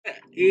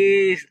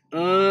Is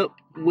up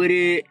with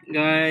it,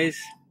 guys?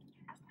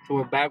 So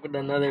we're back with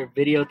another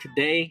video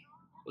today.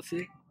 What's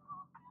it?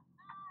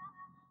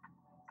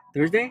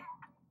 Thursday?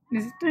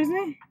 Is it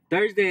Thursday?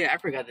 Thursday. I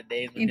forgot the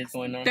days when it's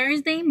going on.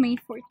 Thursday, May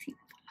 14th.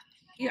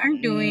 We are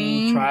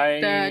doing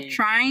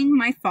trying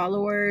my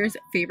followers'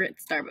 favorite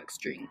Starbucks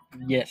drink.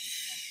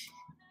 Yes.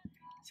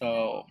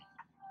 So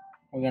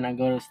we're gonna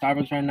go to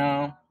Starbucks right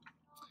now,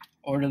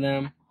 order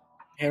them,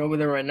 head over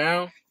there right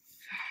now,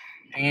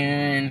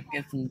 and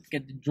get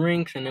the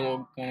drinks, and then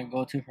we're gonna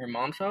go to her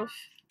mom's house.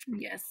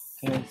 Yes.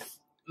 Because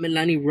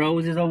Melanie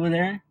Rose is over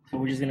there, so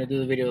we're just gonna do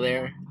the video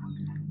there,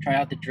 try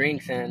out the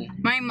drinks, and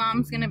my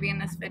mom's gonna be in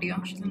this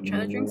video. She's gonna try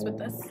the drinks with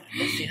us.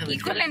 let's see how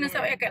this goes.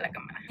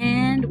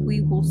 And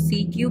we will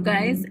see you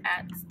guys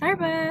at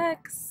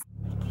Starbucks.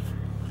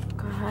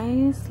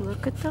 Guys,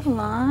 look at the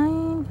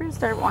line for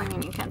Starbucks. I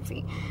mean, you can't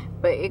see,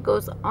 but it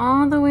goes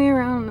all the way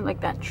around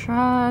like that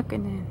truck,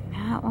 and then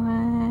that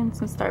one.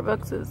 So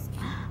Starbucks is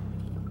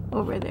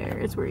over there.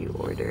 Is where you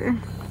order.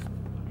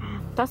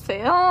 That's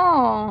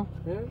feo.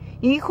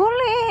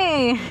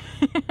 Híjole.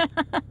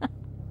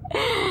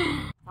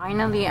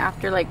 Finally,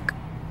 after like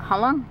how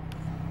long?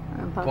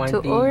 I'm about to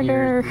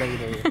order. Hi,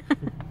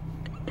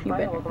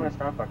 welcome to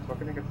Starbucks. What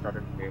can I get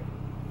started for you?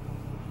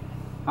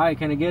 Hi,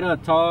 can I get a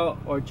tall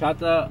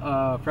horchata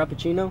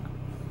frappuccino?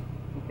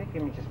 Okay,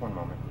 give me just one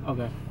moment.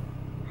 Okay.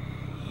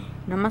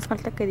 No más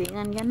falta que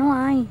digan, ya no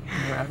hay.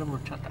 We're out of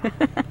horchata.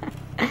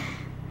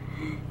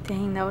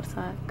 Dang, that would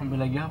suck. I'll be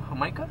like, you have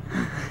Jamaica?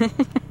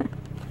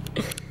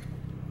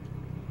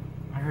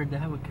 I heard they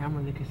have a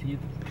camera they can see you.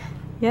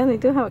 Yeah, they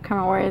do have a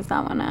camera. Where is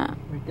that one at?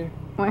 Right there.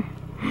 Where?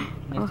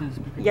 Next to the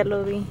speaker. Ya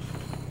lo vi.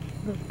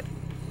 Look.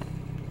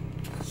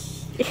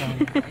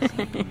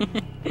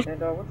 And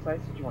what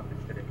size did you want this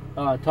today?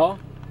 Tall?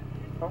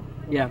 Tall?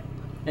 Yeah.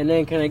 And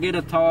then can I get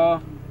a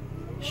tall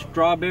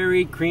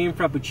strawberry cream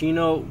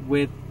frappuccino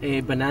with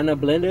a banana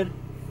blended?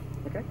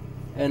 Okay.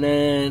 And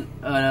then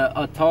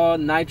a tall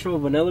nitro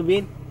vanilla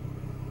bean?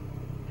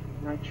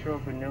 Nitro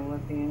vanilla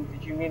bean.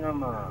 Did you mean a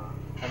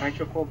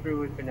nitro cold brew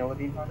with vanilla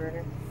bean powder in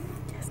it?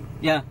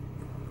 Yeah.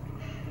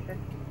 Okay.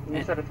 And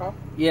you said a tall?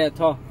 Yeah,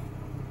 tall.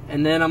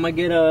 And then I'm gonna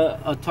get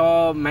a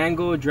tall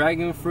mango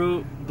dragon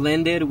fruit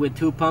blended with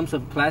 2 pumps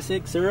of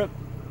classic syrup.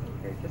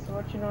 Okay, just to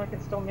let you know, I can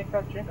still make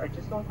that drink. I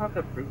just don't have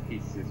the fruit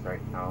pieces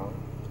right now.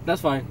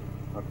 That's fine.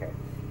 Okay.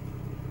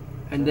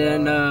 And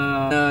then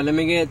let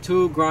me get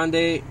 2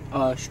 grande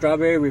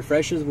strawberry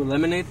refreshers with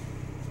lemonade.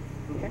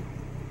 Okay.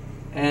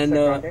 And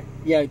grande?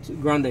 yeah,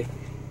 grande.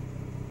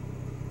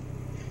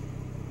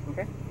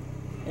 Okay.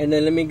 And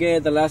then let me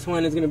get the last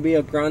one is gonna be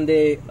a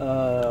grande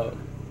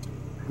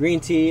green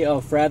tea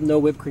frap, no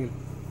whipped cream.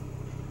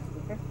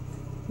 Okay.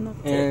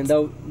 And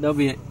that'll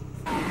be it.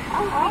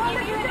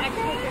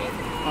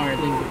 Alright,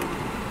 thank you.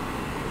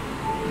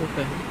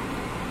 Okay.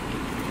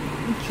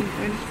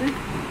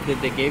 Did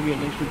they give you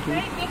an extra too?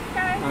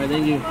 Alright,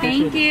 thank you.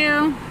 Thank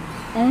you.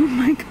 Oh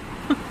my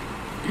god.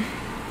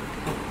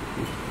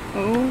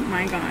 Oh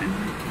my god.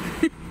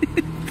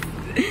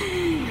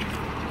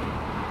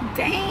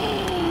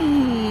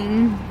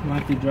 Dang. I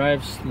have to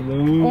drive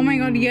slow. Oh my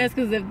god, yes,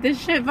 because if this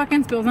shit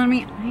fucking spills on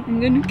me, I am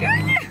gonna kill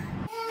you.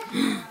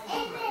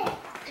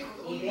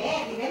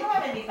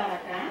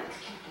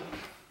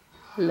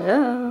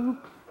 Hello.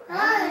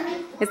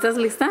 Hi. ¿Estás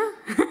lista?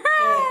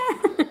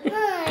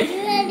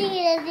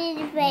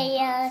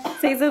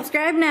 Say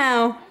subscribe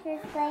now.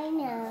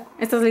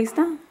 ¿Estás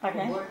lista?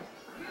 Okay.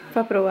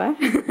 ¿Para probar?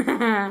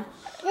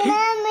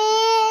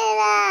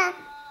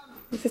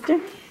 Sister?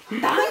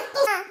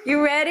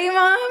 You ready,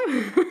 Mom?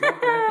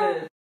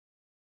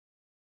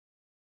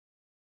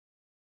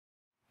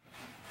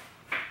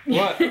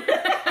 What?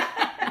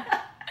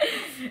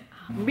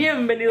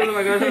 Bienvenidos a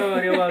my casa,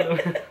 Mario Waldo.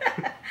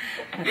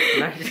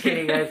 Not just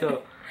kidding, guys.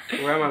 So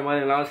we're at my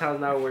mother-in-law's house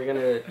now. We're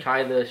gonna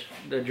try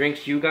the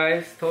drinks you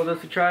guys told us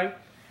to try.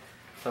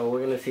 So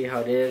we're gonna see how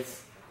it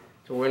is.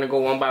 So we're gonna go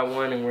one by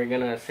one, and we're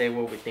gonna say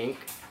what we think,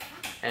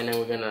 and then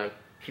we're gonna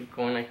keep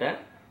going like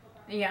that.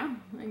 Yeah,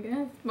 I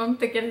guess. Mom,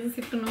 ¿te quieres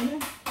decir tu nombre?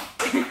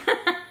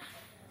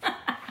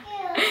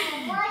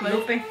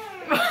 Lupe.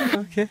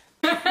 Okay.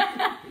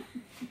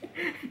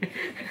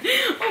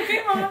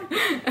 Okay, Mom.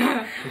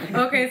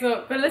 Okay,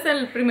 so, ¿cuál es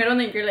el primero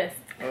en your list?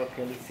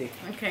 Okay, let's see.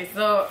 Okay,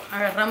 so,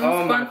 agarramos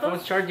Oh, my ¿cuántos?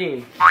 phone's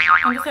charging.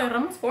 ¿Cuántos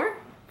agarramos? 4?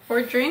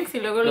 4 drinks y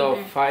luego...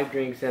 So 5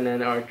 drinks and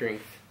then our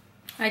drinks.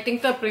 I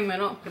think the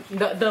primero...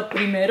 The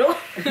primero?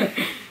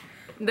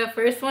 The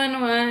first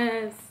one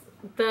was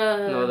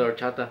the... No, the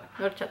horchata.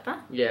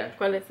 ¿Horchata? Yeah,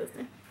 ¿Cuál es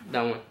este?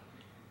 that one.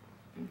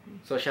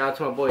 So shout out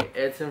to my boy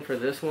Edson for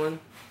this one.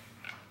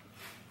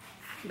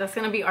 That's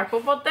gonna be our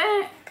popote.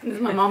 This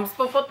is my mom's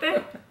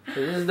popote. So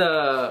this is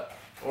the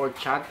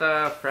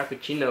horchata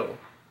frappuccino.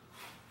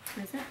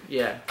 Is it?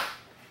 Yeah.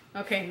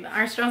 Okay,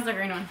 our straw's the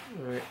green one.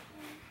 Alright.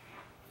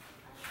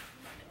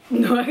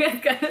 No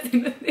hagas caras si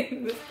no te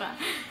gusta.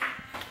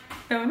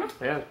 ¿Está bueno?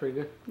 Yeah, it's pretty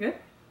good. Good?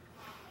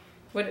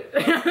 What?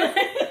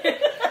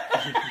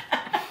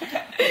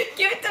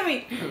 Give it to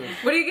me.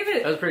 What do you give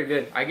it? That was pretty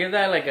good. I give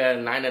that like a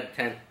 9 out of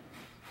 10.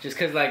 Just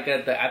cause like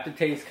the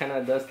aftertaste kind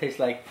of does taste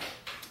like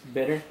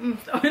bitter.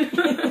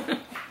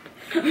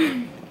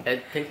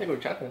 It tastes like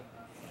horchata.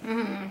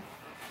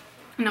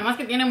 Nada más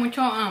que tiene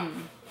mucho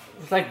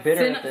It's like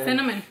bitter. At the end.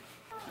 cinnamon.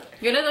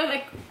 Yo le doy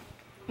like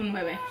un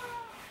 9.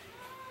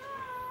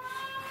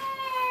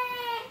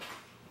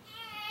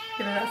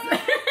 ¿Qué le das?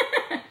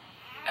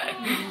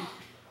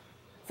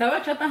 Sabe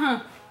a chata, huh?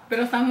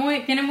 Pero está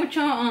tiene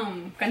mucho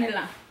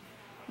canela.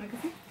 ¿No que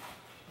sí?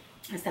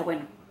 Está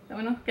bueno. ¿Está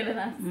bueno? ¿Qué le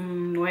das?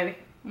 9.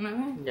 ¿Un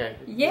 9? Yeah.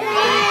 Yeah!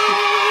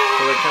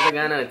 So horchata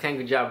got out of 10.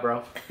 Good job,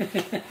 bro.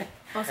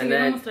 O si And no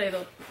then- hemos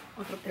traído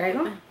otro.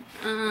 ¿Traigo?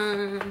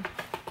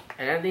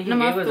 And I think he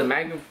Nomás gave us a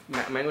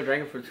tú. mango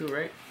dragon fruit too,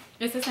 right?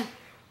 Es ese.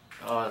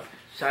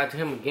 Shout out to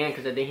him again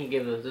because I think he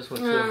gave us this one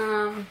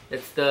too.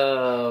 It's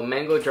the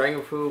mango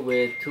dragon fruit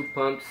with 2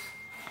 pumps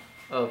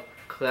of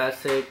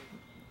classic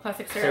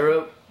Classic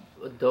syrup.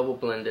 syrup, double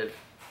blended.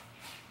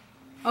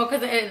 Oh,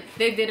 because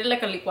they did it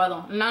like a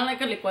licuado. Not like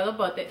a licuado,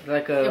 but it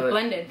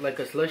blended. like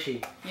a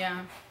slushy.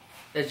 Yeah.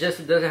 It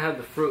just doesn't have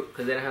the fruit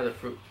because they don't have the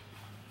fruit.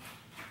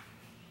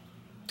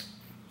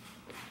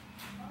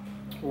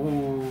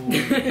 Ooh,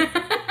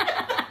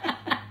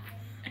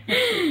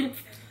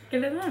 ¿Qué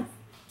le das?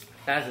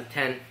 that's a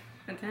 10.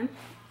 ¿A 10?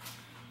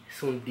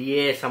 Es un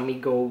 10,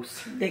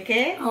 amigos. ¿De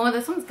qué? Oh,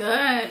 this one's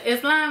good.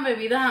 Es la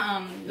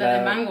bebida, la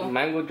de mango.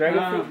 Mango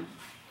dragon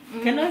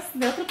fruit. ¿Qué no es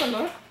de otro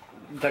color?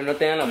 Pero no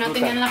tenían la No fruta.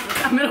 tenían la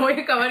fruta. Me lo voy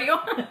a acabar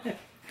yo.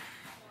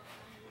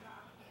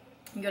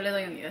 Yo le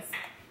doy un 10.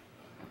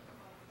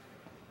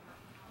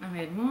 A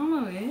ver, no,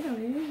 a ver.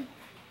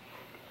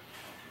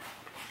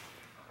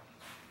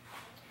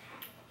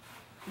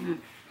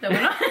 ¿Está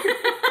bueno?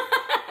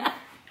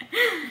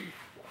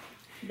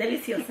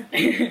 Deliciosa.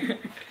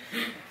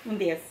 Un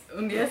 10.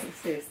 ¿Un 10?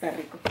 Sí, está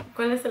rico.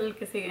 ¿Cuál es el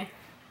que sigue?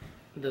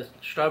 The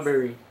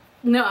strawberry.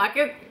 No, hay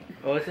que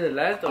Oh, is it the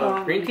last?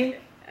 Or green tea?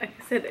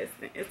 hacer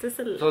este. Este es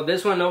el... So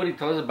this one, nobody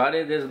told us about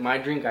it. This is my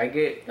drink I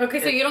get. Okay,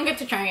 so you don't get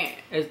to try it.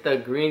 It's the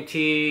green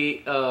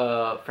tea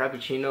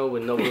frappuccino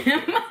with no whipped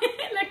cream.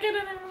 La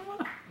cara de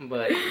mamá.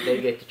 But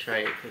they get to try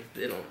it because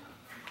they don't.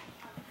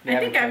 I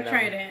think I've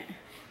tried it.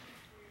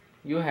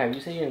 You have. You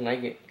said you didn't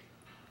like it.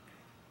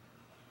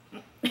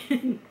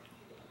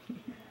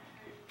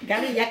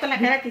 Gaby, ya con la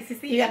cara que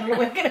hiciste, yo ya no lo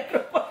voy a querer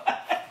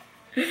probar.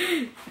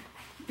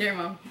 Dear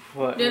mom.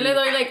 What? Yo le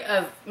doy like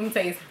un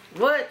 6.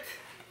 What?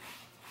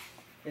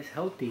 It's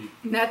healthy.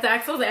 That's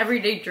Axel's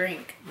everyday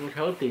drink. It's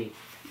healthy.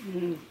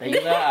 Te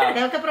ayuda.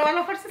 Tengo que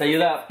probarlo a fuerzas. Te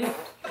ayuda.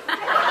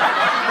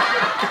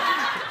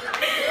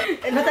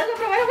 ¿No tengo que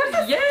probarlo a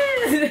fuerzas?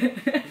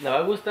 Yes. Le va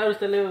a gustar. A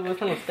usted le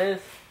gustan los tés.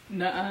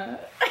 Nah.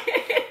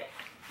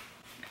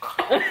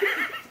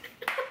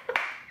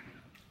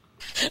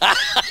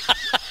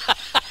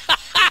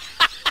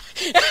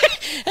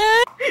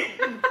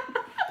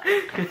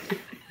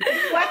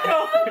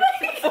 Cuatro.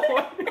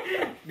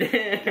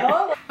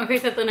 No. Okay,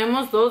 so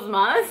tenemos 2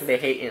 más. They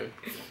hating.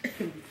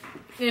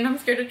 And I'm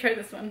scared to try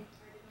this one.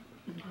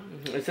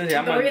 Ese se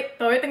llama.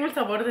 Todavía tengo el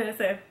sabor de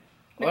ese.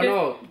 Oh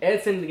no,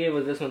 Edson gave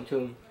us this one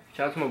too.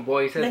 Shout out to my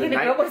boy. He says the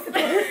Déjame probar este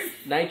todo.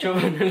 nitro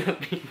vanilla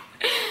bean.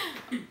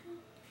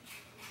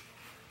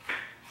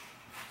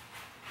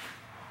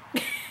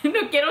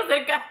 No quiero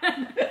ser cara.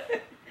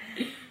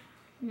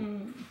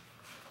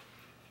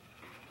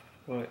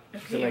 What?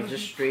 Is it like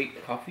just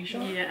straight coffee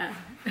shop? Yeah.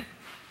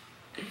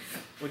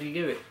 What do you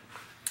give it?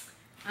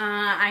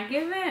 I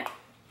give it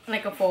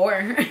like a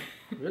 4.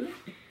 Really?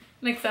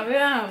 Like sabe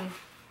a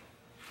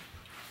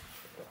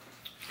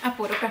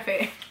puro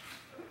café.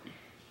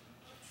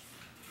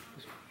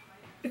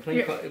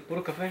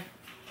 Puro café.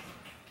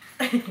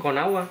 Con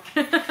agua.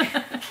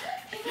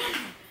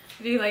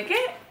 Do you like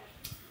it?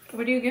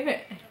 What do you give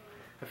it?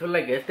 I feel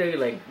like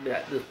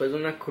después de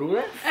una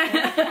cruda.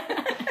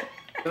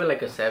 Give it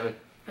like a 7.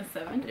 A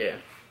 7? Yeah.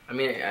 I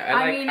mean,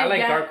 I like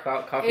yeah,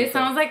 dark coffee. It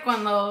sounds like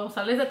cuando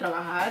sales de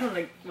trabajar o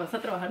like vas a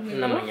trabajar muy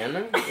En la duro.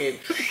 mañana.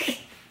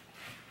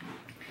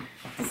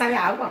 Sabe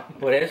a agua.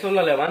 Por eso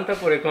la levanta,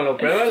 porque cuando lo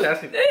prueba le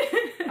hace.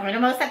 A mí no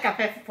me gusta el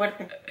café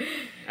fuerte.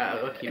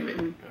 I'll keep it.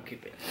 I'll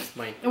keep it. It's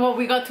mine. Well,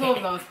 we got 2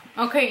 of those.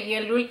 Okay, y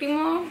el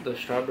último The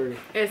strawberry.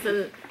 es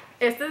el...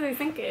 Este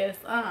dicen que es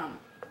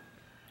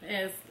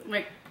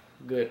like...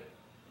 Good.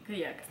 Que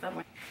ya, que está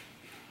bueno.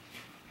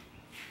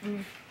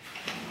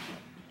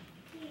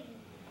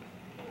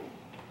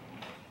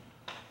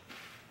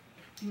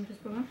 ¿Quieres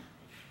probar?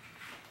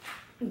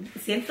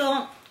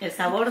 Siento el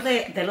sabor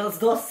de los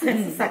dos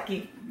esos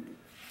aquí.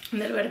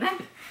 ¿Del verdad?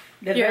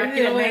 Del Yo verde aquí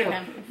y lo del voy a negro.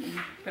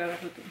 dejar. Pero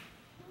agarro tú.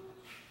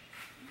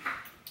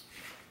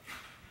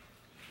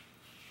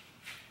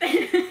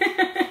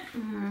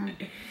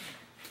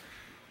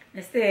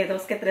 Este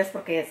 2 que 3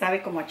 porque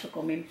sabe como a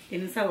chocomil.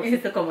 Tiene un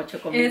saborcito como a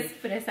chocomil. Es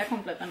fresa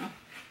con plátano.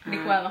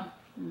 Licuado.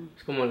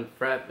 Es como el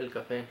frap, el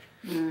café.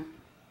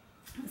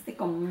 Este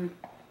como un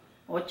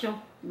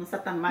 8. No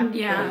está tan mal.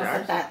 Ya. Pero no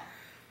está-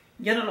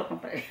 yo no lo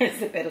compré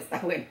ese, pero está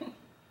bueno.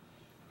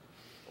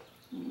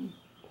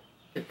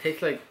 It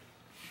tastes like.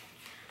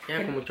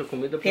 Yeah, como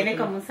chocomil de Tiene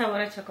plátano. como un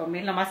sabor a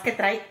chocomil. Nomás que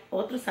trae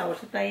otro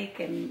saborcito ahí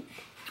que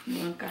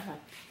No encaja.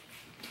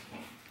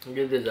 I'll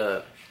give this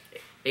a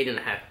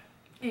 8.5.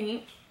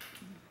 8.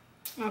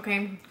 Ok,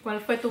 ¿cuál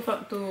fue tu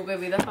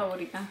bebida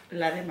favorita?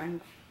 La de mango.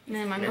 ¿La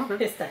de mango?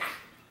 Esta.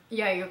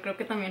 Ya, yo creo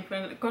que también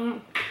fue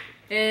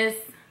es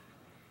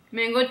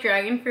mango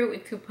dragon fruit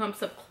with 2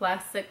 pumps of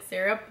classic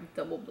syrup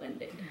double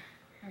blended.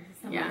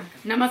 Ya,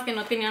 nada más que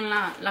no tenían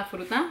la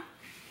fruta.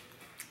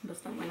 Pero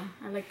está buena.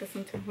 I like this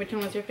one too. Which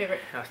one was your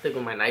favorite? I'll stick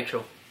with my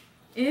nitro.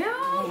 Yeah,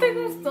 ¿te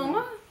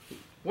gustó?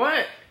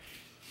 What?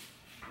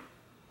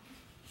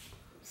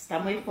 Está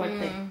muy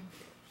fuerte.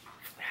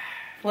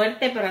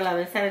 Fuerte, pero a la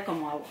vez sabe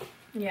como agua.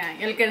 Ya,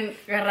 el que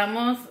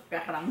agarramos,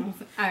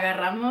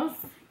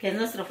 Que es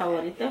nuestro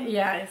favorito.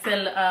 ya, es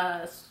el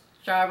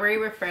strawberry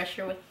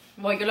refresher with...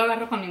 Bueno, yo lo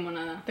agarro con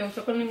limonada. ¿Te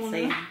gustó con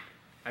limonada?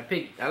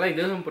 Sí. I like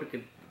this one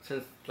porque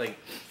since like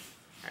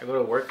I go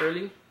to work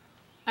early.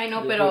 Ay,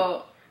 no,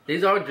 pero...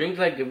 These are all drinks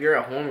like if you're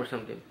at home or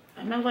something.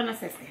 El más bueno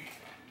es este.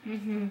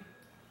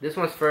 This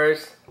one's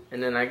first,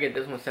 and then I get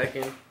this one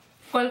second.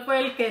 ¿Cuál fue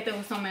el que te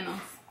gustó menos?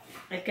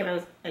 El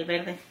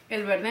verde.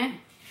 ¿El verde?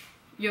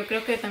 Yo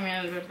creo que también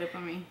el verde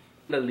para mí.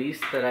 The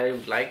least that I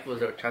liked was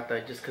the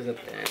horchata just because at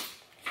the end.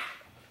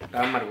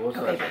 Estaba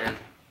amargoso at the end.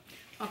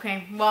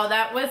 Okay, well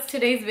that was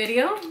today's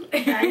video.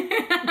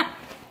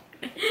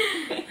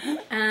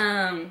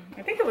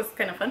 I think it was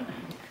kind of fun.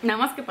 Nada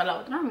más que para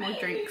la otra, more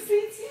drinks.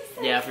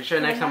 Yeah, for sure.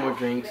 Next time more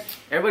drinks.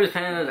 Everybody's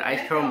planning the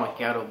ice caramel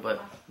macchiato,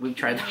 but we've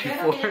tried that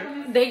before.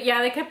 They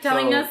kept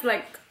telling So- us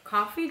like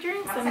coffee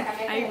drinks, and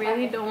I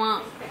really don't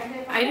want.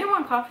 I didn't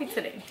want coffee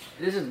today.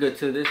 This is good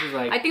too. This is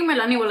I like think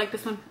Melanie will like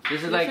this one. this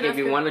is We like should if ask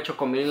you her. want a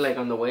chocomil like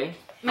on the way. On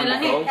the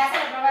Melanie. go.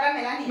 Dáselo probar a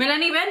Melanie.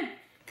 Melanie, ven.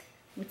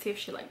 Let's see if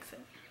she likes it.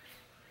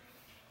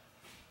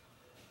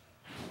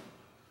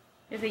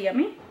 Is it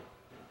yummy?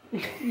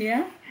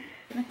 Yeah.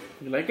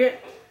 You like it?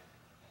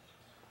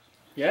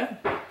 Yeah.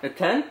 A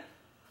 10?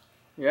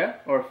 Yeah.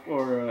 Or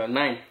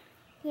 9.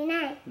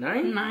 9.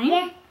 9? 9?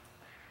 Yeah.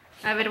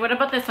 A ver, what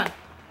about this one?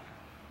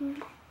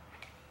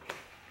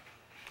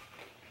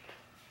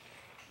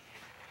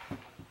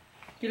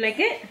 You like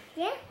it?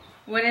 Yeah.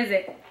 What is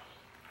it?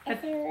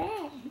 It's a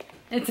red.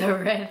 It's a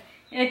red.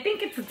 I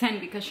think it's a 10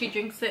 because she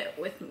drinks it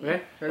with me.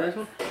 Okay. Try this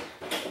one.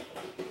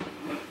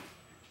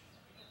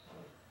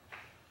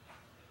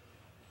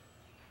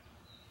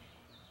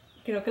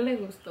 Creo que le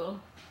gustó.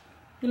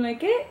 You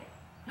like it?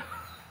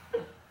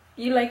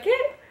 You like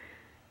it?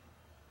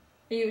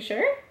 Are you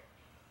sure?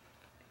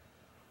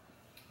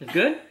 It's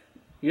good?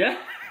 Yeah.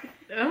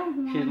 Oh.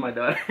 She's my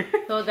daughter.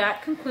 So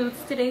that concludes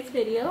today's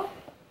video.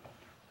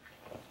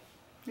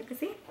 You can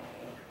see.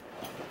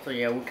 So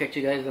yeah, we'll catch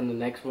you guys on the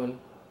next one.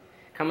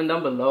 Comment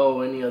down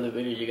below any other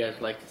videos you guys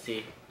would like to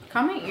see.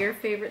 Comment your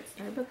favorite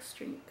Starbucks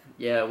drink.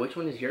 Yeah, which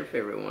one is your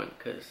favorite one?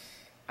 Cause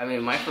I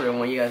mean, my favorite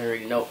one you guys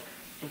already know.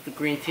 It's the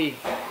green tea.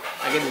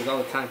 I get this all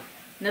the time.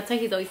 That's why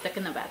he's always stuck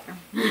in the bathroom.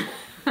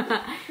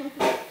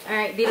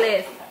 Alright,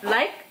 diles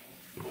like,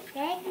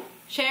 Like,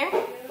 share,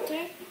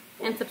 share,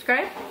 and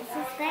subscribe.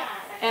 subscribe.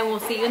 And we'll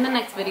see you in the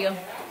next video.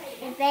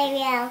 The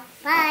video.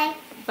 Bye.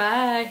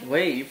 Bye.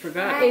 Wait, you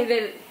forgot. Hey,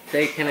 del-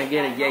 Say, can I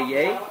get a yay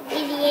yay?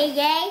 Yay, yay,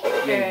 yay.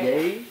 Yay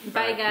yay.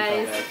 Bye, Alright, peace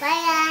out, guys.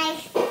 Bye,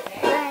 guys.